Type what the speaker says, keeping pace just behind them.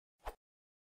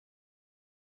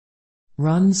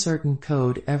Run certain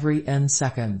code every n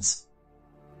seconds.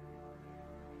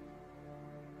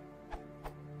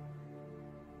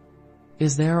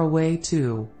 Is there a way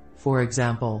to, for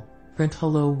example, print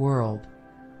hello world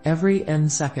every n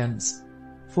seconds?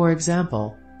 For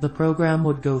example, the program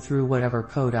would go through whatever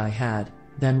code I had,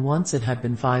 then once it had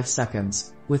been 5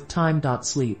 seconds, with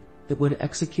time.sleep, it would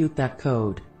execute that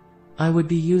code. I would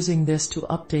be using this to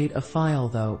update a file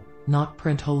though, not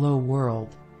print hello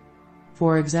world.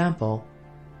 For example,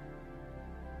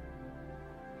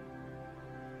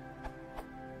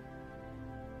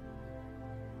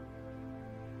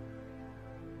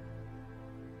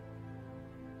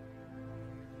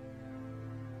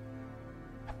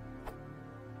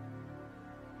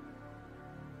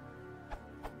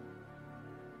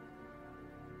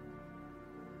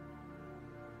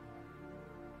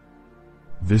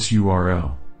 this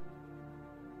URL.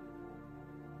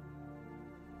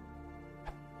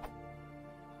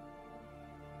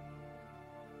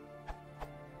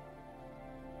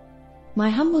 My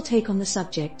humble take on the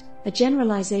subject, a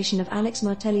generalization of Alex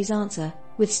Martelli's answer,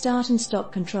 with start and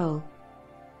stop control.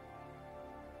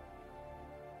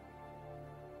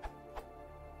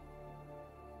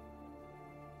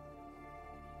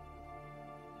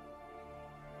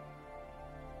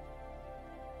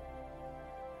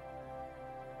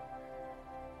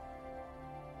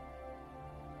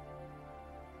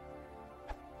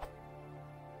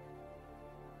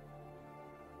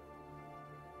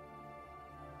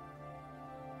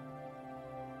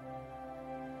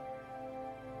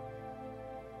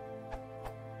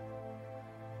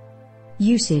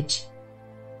 Usage.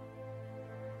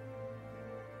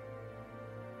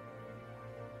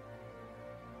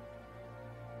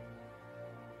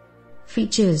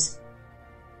 Features.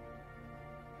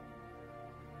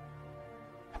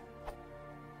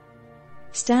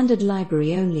 Standard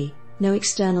library only, no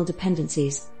external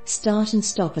dependencies. Start and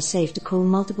stop are safe to call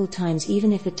multiple times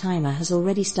even if the timer has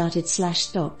already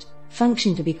started/stopped.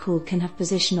 Function to be called can have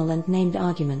positional and named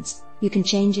arguments. You can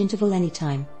change interval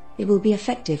anytime. It will be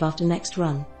effective after next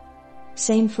run.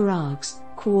 Same for args,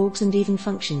 quargs and even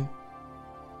function.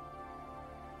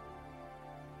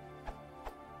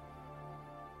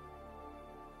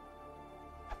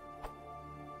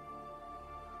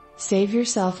 Save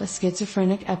yourself a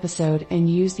schizophrenic episode and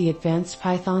use the advanced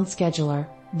Python scheduler,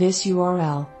 this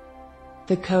URL.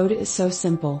 The code is so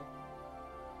simple.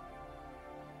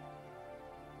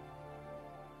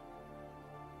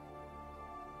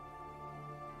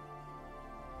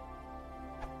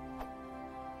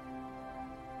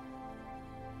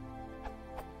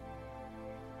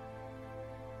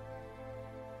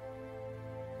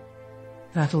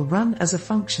 That'll run as a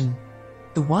function.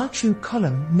 The while true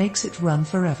column makes it run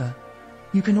forever.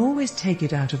 You can always take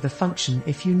it out of the function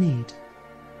if you need.